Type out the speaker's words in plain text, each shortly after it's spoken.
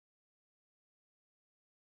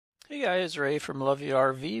Hey guys, Ray from Love You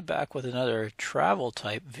RV back with another travel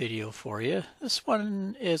type video for you. This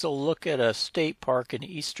one is a look at a state park in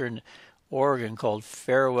eastern Oregon called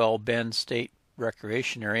Farewell Bend State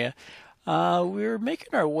Recreation Area. We're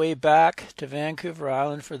making our way back to Vancouver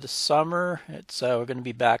Island for the summer. We're going to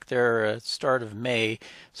be back there at start of May,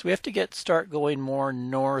 so we have to start going more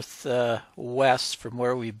north west from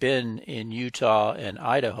where we've been in Utah and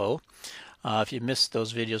Idaho. If you missed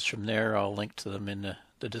those videos from there, I'll link to them in the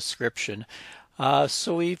description.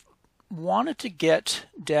 So we wanted to get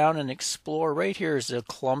down and explore. Right here is the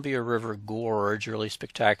Columbia River Gorge, really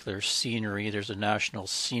spectacular scenery. There's a national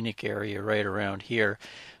scenic area right around here.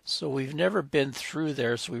 So we've never been through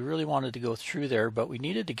there, so we really wanted to go through there, but we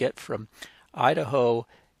needed to get from Idaho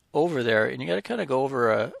over there, and you got to kind of go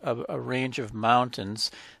over a range of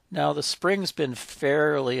mountains. Now the spring's been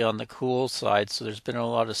fairly on the cool side, so there's been a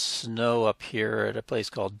lot of snow up here at a place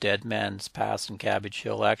called Dead Man's Pass in Cabbage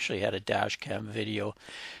Hill. I actually had a dash cam video a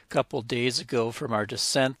couple days ago from our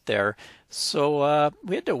descent there. So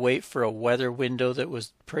we had to wait for a weather window that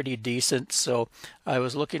was pretty decent, so I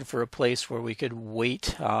was looking for a place where we could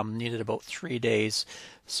wait. Needed about 3 days.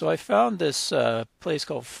 So I found this place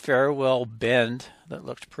called Farewell Bend that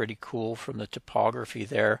looked pretty cool from the topography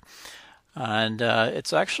there. And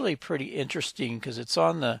it's actually pretty interesting because it's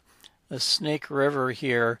on the Snake River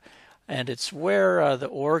here, and it's where the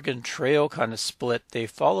Oregon Trail kind of split. They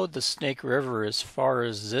followed the Snake River as far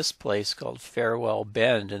as this place called Farewell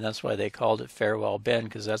Bend, and that's why they called it Farewell Bend,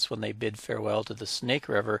 because that's when they bid farewell to the Snake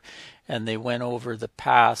River, and they went over the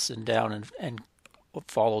pass and down and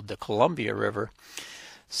followed the Columbia River.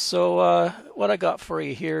 So what I got for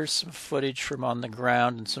you here is some footage from on the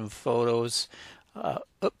ground and some photos.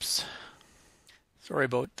 Oops. Sorry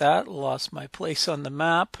about that, lost my place on the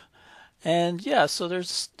map. And yeah, so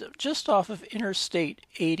there's just off of Interstate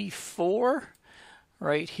 84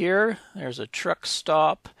 right here. There's a truck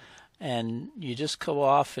stop, and you just go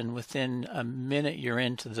off, and within a minute you're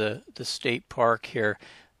into the state park here.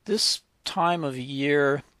 This time of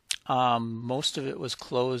year, most of it was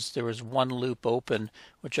closed. There was one loop open,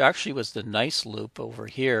 which actually was the nice loop over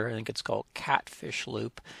here. I think it's called Catfish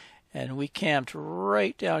Loop. And we camped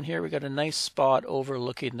right down here. We got a nice spot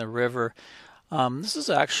overlooking the river. This is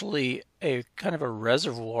actually a kind of a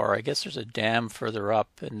reservoir. I guess there's a dam further up,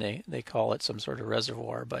 and they call it some sort of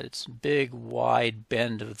reservoir, but it's a big, wide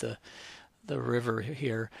bend of the river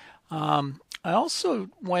here. I also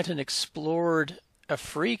went and explored a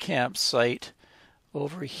free campsite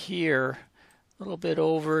over here, a little bit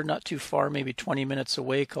over, not too far, maybe 20 minutes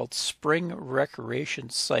away, called Spring Recreation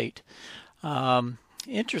Site.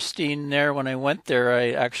 Interesting there, when I went there, I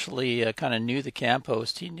actually kind of knew the camp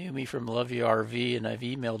host. He knew me from Love You RV, and I've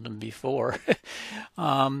emailed him before.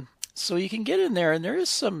 So you can get in there, and there is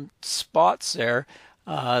some spots there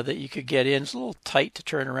that you could get in. It's a little tight to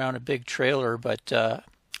turn around a big trailer, but I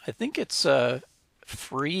think it's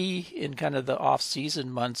free in kind of the off-season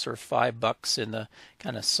months, or $5 in the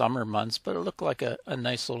kind of summer months, but it looked like a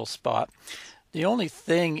nice little spot. The only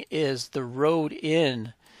thing is the road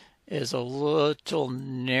in is a little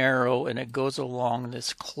narrow, and it goes along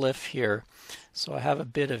this cliff here. So I have a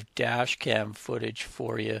bit of dash cam footage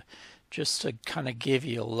for you just to kind of give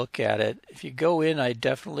you a look at it. If you go in, I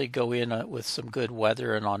definitely go in with some good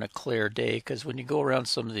weather and on a clear day, because when you go around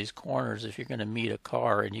some of these corners, if you're going to meet a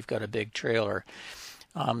car and you've got a big trailer,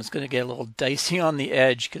 it's going to get a little dicey on the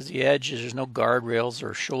edge, because the edge there's no guardrails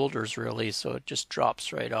or shoulders really, so it just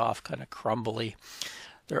drops right off, kind of crumbly.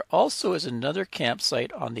 There also is another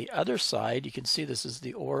campsite on the other side. You can see this is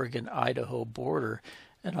the Oregon-Idaho border.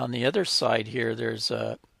 And on the other side here, there's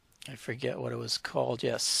I forget what it was called.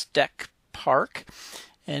 Yeah, Steck Park.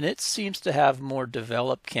 And it seems to have more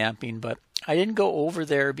developed camping, but I didn't go over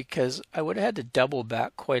there because I would have had to double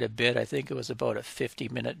back quite a bit. I think it was about a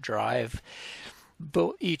 50-minute drive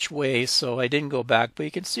each way, so I didn't go back, but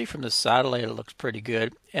you can see from the satellite it looks pretty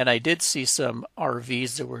good. And I did see some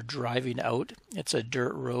RVs that were driving out. It's a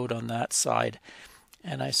dirt road on that side,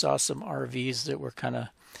 and I saw some RVs that were kind of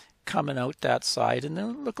coming out that side, and they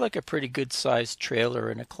looked like a pretty good sized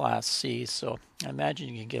trailer in a Class C, so I imagine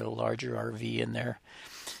you can get a larger RV in there.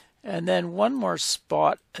 And then one more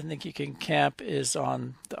spot I think you can camp is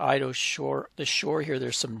on the Idaho shore. The shore here,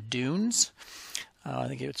 there's some dunes. I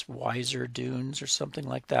think it's Wiser Dunes or something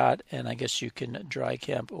like that, and I guess you can dry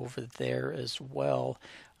camp over there as well.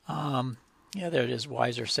 Yeah, there it is,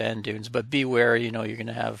 Wiser Sand Dunes, but beware, you're going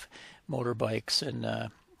to have motorbikes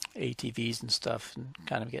and ATVs and stuff, and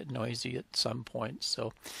kind of get noisy at some point.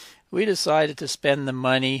 So we decided to spend the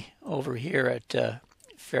money over here at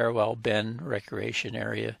Farewell Bend Recreation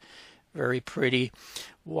Area. Very pretty.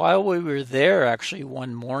 While we were there, actually,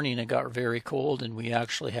 one morning it got very cold and we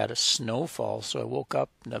actually had a snowfall. So I woke up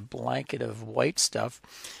in a blanket of white stuff,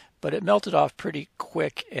 but it melted off pretty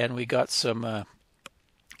quick and we got some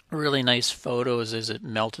really nice photos as it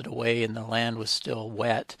melted away and the land was still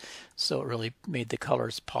wet, so it really made the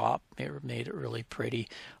colors pop. It made it really pretty.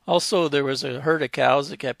 Also, there was a herd of cows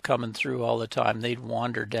that kept coming through all the time. They'd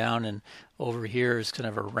wander down, and over here is kind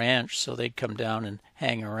of a ranch, so they'd come down and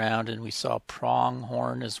hang around, and we saw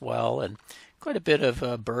pronghorn as well and quite a bit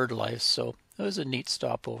of bird life, so it was a neat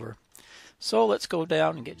stopover. So let's go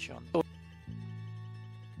down and get you on.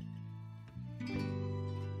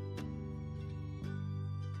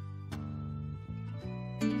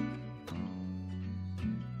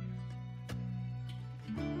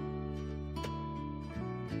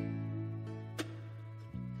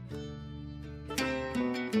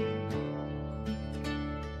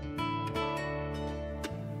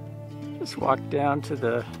 Just walk down to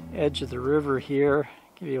the edge of the river here,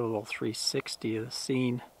 give you a little 360 of the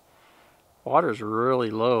scene. Water's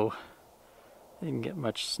really low. They didn't get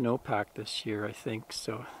much snowpack this year, I think,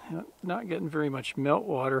 so not getting very much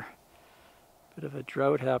meltwater. Bit of a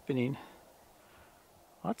drought happening.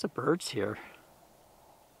 Lots of birds here.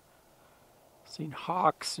 Seen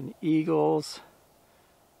hawks and eagles,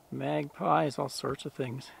 magpies, all sorts of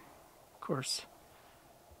things. Of course,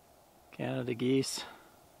 Canada geese.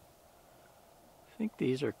 I think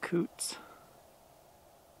these are coots.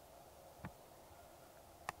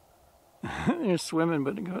 They're swimming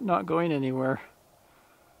but not going anywhere.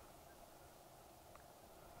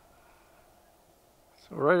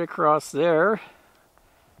 So right across there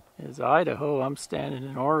is Idaho. I'm standing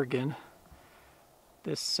in Oregon.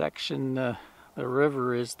 This section, the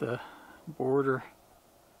river is the border.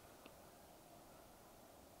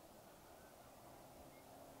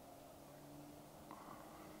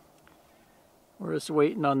 We're just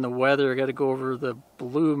waiting on the weather. I got to go over the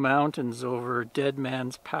Blue Mountains, over Dead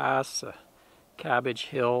Man's Pass, Cabbage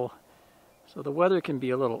Hill. So the weather can be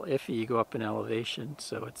a little iffy. You go up in elevation,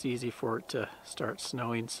 so it's easy for it to start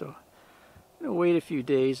snowing. So I'm going to wait a few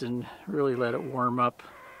days and really let it warm up.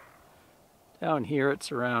 Down here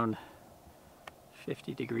it's around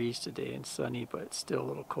 50 degrees today and sunny, but it's still a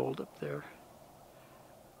little cold up there.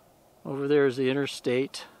 Over there is the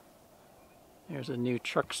interstate. There's a new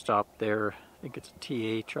truck stop there. I think it's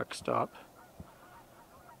a TA truck stop.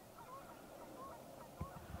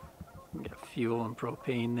 You can get fuel and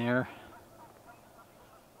propane there.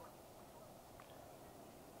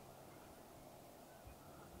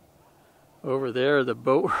 Over there, the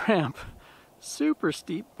boat ramp. Super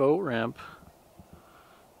steep boat ramp.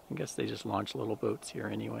 I guess they just launch little boats here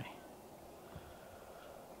anyway.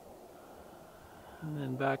 And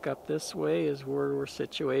then back up this way is where we're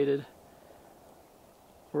situated.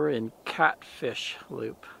 We're in Catfish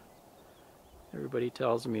Loop. Everybody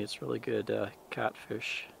tells me it's really good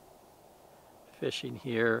catfish fishing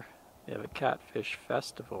here. They have a catfish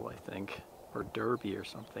festival, I think, or derby or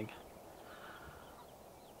something.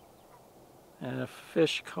 And a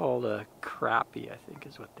fish called a crappie, I think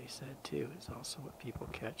is what they said too, is also what people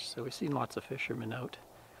catch. So we've seen lots of fishermen out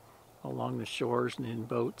along the shores and in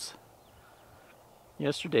boats.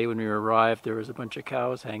 Yesterday when we arrived, there was a bunch of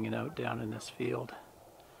cows hanging out down in this field.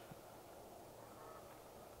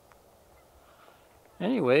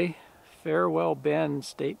 Anyway, Farewell Bend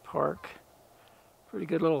State Park. Pretty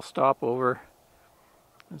good little stopover.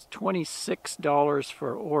 It's $26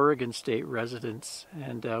 for Oregon State residents,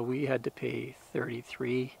 and we had to pay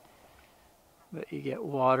 $33. But you get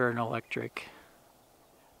water and electric.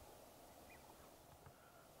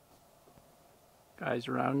 Guy's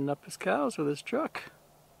rounding up his cows with his truck.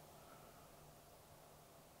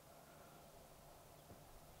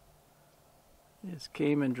 He just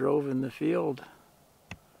came and drove in the field.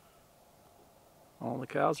 All the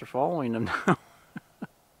cows are following him now.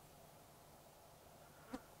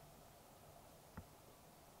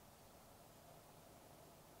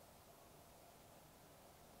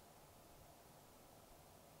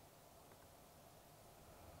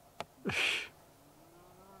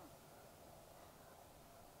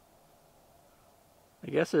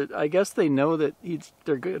 I guess they know that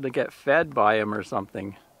they're going to get fed by him or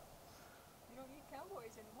something. You don't need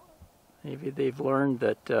cowboys anymore. Maybe they've learned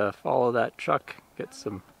that follow that truck, get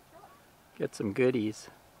some goodies.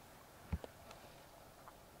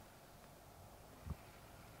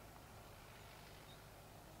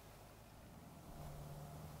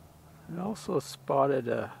 I also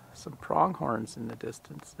spotted some pronghorns in the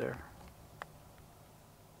distance there.